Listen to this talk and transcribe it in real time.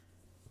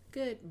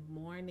Good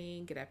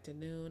morning, good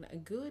afternoon,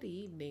 good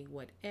evening,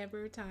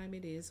 whatever time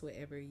it is,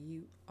 wherever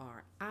you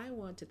are. I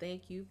want to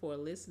thank you for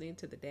listening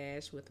to The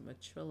Dash with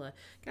Matrilla.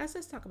 Guys,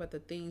 let's talk about the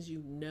things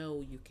you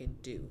know you can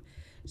do.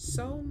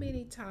 So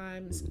many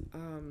times,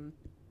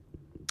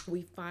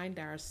 we find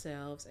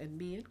ourselves, and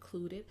me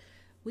included,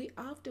 we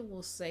often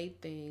will say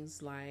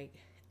things like,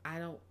 I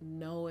don't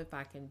know if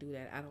I can do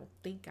that. I don't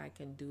think I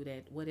can do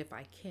that. What if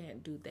I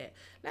can't do that?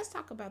 Let's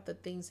talk about the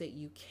things that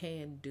you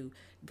can do.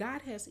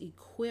 God has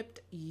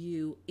equipped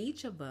you,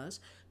 each of us,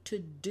 to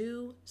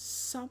do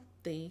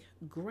something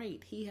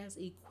great. He has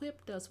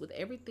equipped us with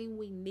everything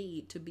we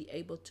need to be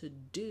able to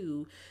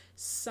do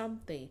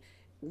something.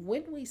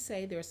 When we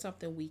say there's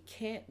something we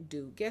can't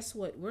do, guess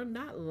what? We're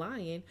not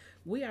lying.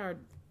 We are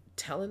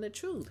telling the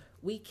truth.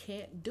 We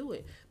can't do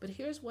it. But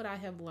here's what I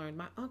have learned.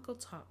 My uncle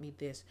taught me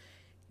this.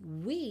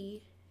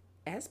 We,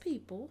 as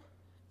people,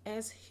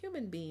 as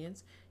human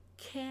beings,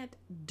 can't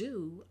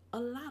do a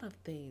lot of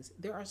things.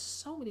 There are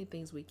so many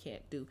things we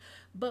can't do.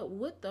 But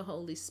with the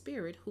Holy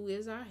Spirit, who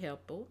is our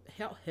helper.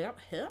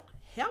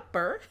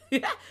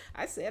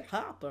 I said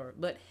helper,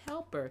 but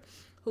helper,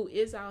 who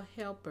is our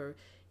helper,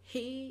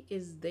 he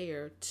is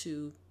there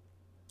to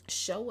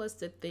show us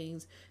the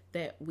things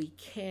that we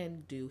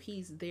can do.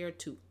 He's there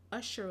to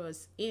usher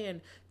us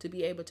in to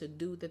be able to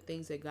do the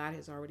things that God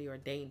has already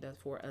ordained us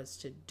for us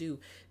to do.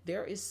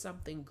 There is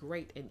something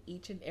great in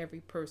each and every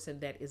person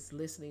that is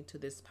listening to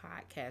this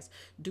podcast.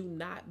 Do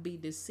not be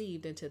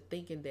deceived into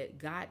thinking that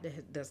God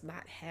does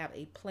not have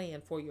a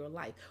plan for your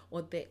life,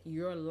 or that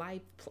your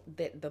life,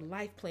 that the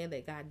life plan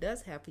that God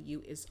does have for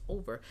you is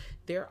over.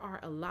 There are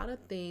a lot of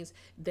things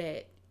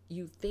that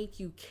you think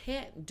you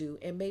can't do,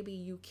 and maybe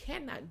you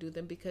cannot do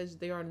them because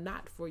they are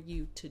not for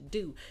you to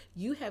do.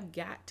 You have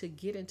got to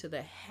get into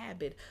the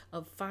habit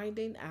of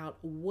finding out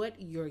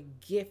what your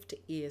gift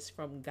is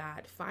from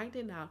God,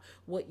 finding out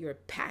what your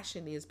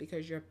passion is,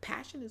 because your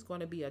passion is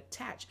going to be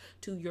attached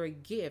to your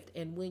gift.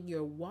 And when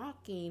you're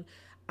walking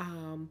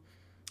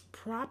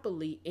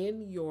properly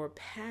in your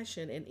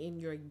passion and in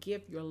your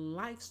gift, your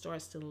life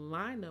starts to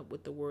line up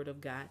with the word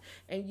of God,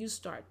 and you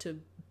start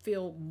to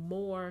feel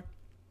more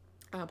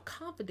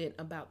confident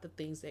about the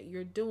things that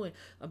you're doing,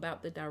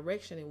 about the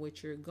direction in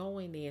which you're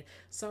going in.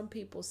 Some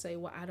people say,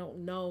 well, I don't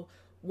know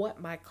what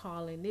my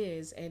calling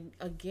is. And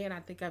again,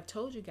 I think I've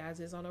told you guys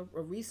this on a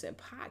recent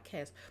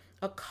podcast.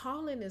 A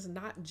calling is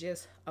not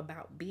just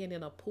about being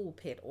in a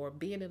pulpit or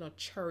being in a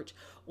church,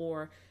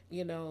 or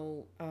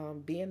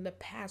being the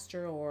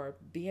pastor or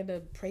being a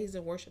praise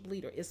and worship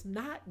leader. It's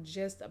not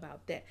just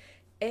about that.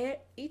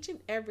 Each and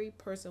every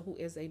person who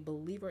is a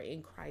believer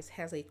in Christ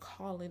has a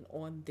calling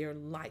on their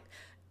life.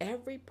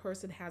 Every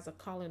person has a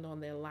calling on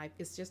their life.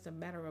 It's just a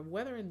matter of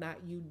whether or not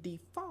you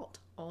default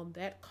on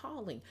that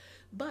calling.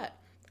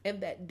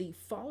 And that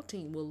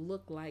defaulting will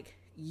look like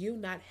you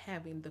not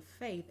having the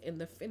faith in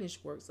the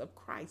finished works of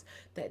Christ.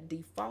 That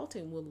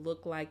defaulting will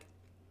look like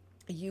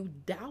you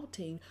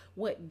doubting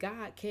what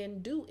God can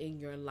do in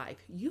your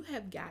life. You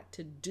have got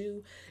to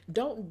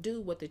don't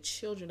do what the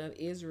children of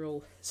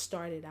Israel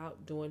started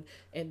out doing,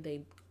 and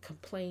they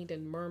complained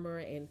and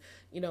murmured and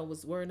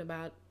was worrying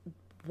about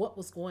what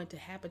was going to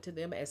happen to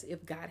them, as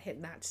if God had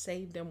not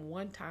saved them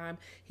one time,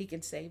 he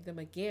can save them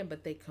again.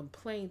 But they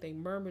complained, they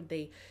murmured,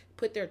 they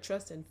put their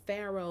trust in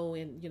Pharaoh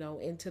and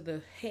into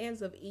the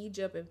hands of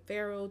Egypt and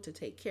Pharaoh to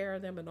take care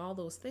of them and all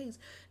those things,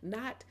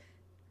 not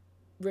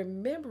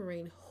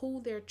remembering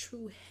who their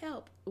true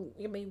help,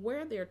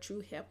 where their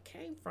true help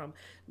came from.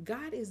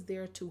 God is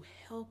there to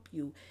help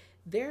you.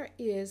 There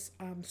is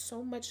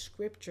so much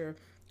scripture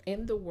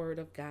in the word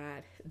of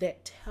God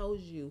that tells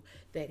you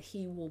that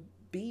he will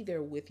be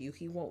there with you.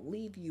 He won't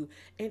leave you.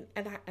 And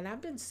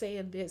I've been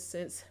saying this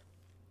since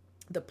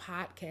the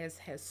podcast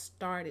has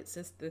started,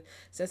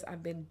 since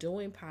I've been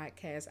doing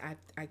podcasts.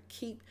 I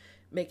keep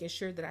making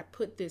sure that I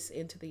put this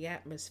into the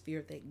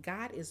atmosphere that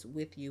God is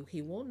with you.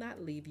 He will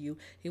not leave you.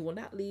 He will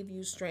not leave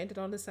you stranded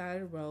on the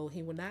side of the road.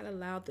 He will not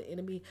allow the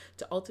enemy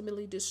to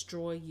ultimately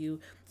destroy you.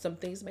 Some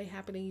things may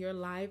happen in your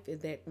life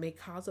that may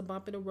cause a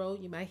bump in the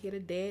road. You might hit a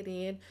dead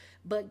end.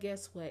 But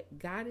guess what?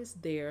 God is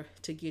there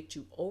to get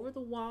you over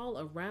the wall,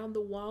 around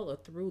the wall, or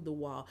through the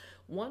wall.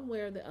 One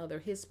way or the other,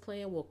 his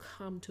plan will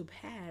come to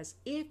pass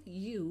if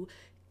you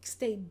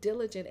stay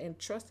diligent and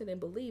trusting and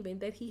believing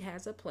that he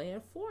has a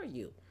plan for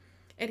you.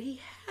 And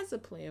he has a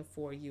plan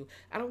for you.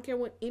 I don't care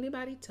what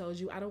anybody tells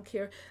you. I don't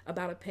care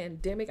about a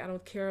pandemic. I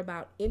don't care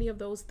about any of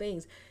those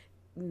things.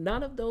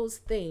 None of those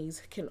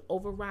things can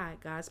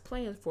override God's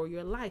plan for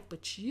your life.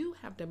 But you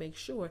have to make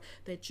sure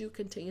that you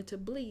continue to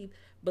believe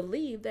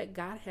that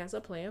God has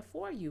a plan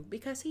for you,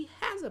 because he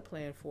has a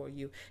plan for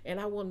you. And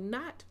I will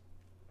not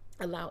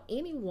allow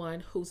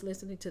anyone who's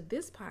listening to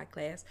this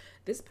podcast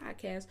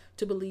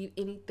to believe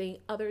anything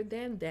other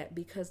than that,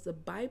 because the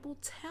Bible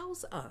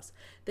tells us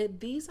that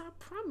these are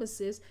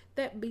promises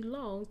that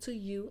belong to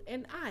you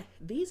and I.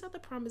 These are the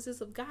promises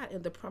of God,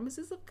 and the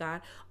promises of God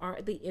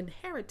are the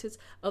inheritance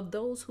of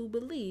those who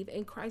believe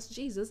in Christ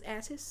Jesus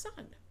as his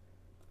son.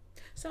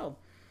 So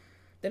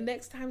the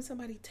next time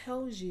somebody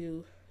tells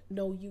you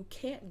no, you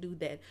can't do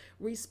that.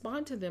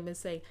 Respond to them and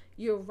say,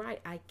 you're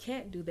right, I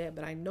can't do that,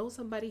 but I know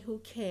somebody who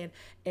can.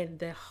 And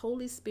the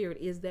Holy Spirit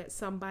is that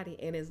somebody.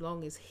 And as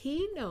long as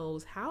He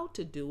knows how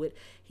to do it,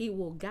 He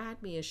will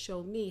guide me and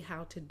show me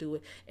how to do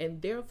it.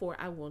 And therefore,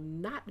 I will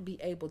not be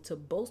able to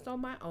boast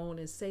on my own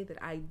and say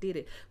that I did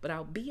it, but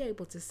I'll be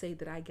able to say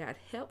that I got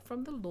help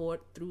from the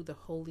Lord through the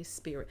Holy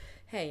Spirit.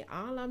 Hey,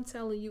 all I'm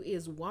telling you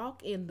is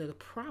walk in the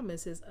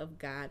promises of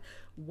God.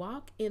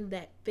 Walk in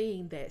that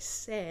thing that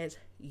says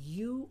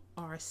you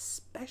are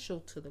special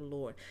to the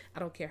Lord. I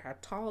don't care how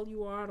tall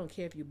you are. I don't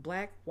care if you're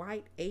black,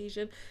 white,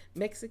 Asian,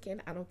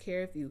 Mexican. I don't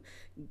care if you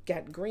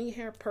got green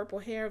hair, purple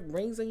hair,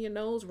 rings in your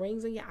nose,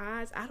 rings in your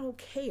eyes. I don't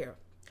care.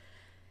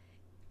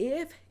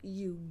 If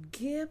you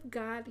give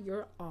God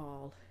your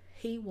all,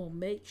 He will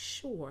make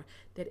sure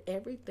that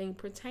everything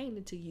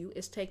pertaining to you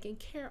is taken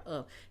care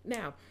of.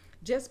 Now,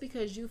 just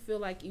because you feel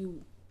like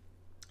you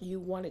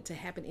want it to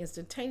happen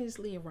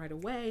instantaneously and right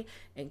away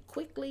and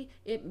quickly,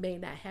 it may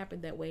not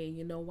happen that way. And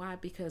you know why?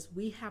 Because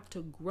we have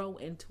to grow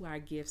into our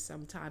gifts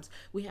sometimes.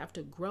 We have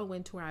to grow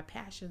into our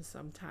passions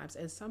sometimes.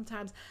 And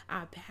sometimes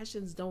our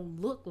passions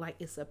don't look like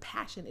it's a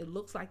passion. It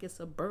looks like it's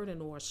a burden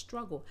or a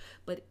struggle.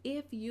 But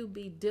if you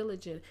be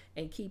diligent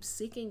and keep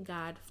seeking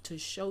God to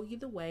show you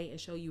the way and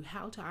show you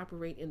how to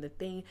operate in the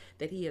thing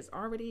that He has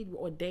already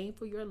ordained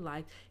for your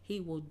life, He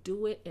will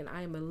do it. And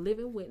I am a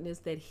living witness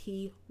that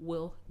He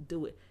will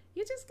do it.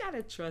 You just got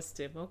to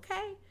trust Him,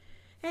 okay?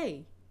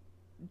 Hey,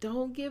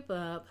 don't give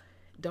up.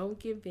 Don't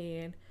give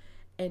in.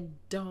 And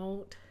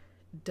don't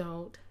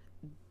doubt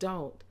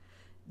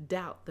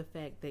the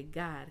fact that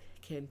God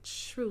can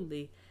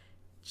truly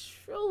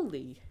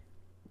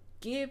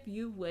give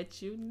you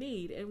what you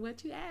need and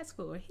what you ask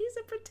for. He's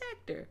a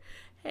protector.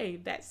 Hey,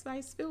 that's my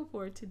spiel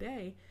for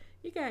today.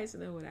 You guys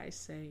know what I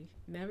say.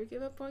 Never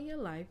give up on your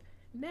life.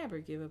 Never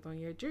give up on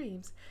your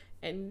dreams,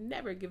 and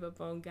never give up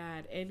on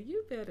God. And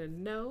you better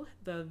know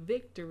the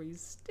victory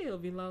still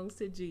belongs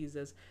to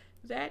Jesus.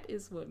 That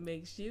is what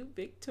makes you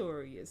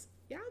victorious.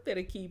 Y'all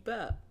better keep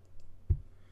up.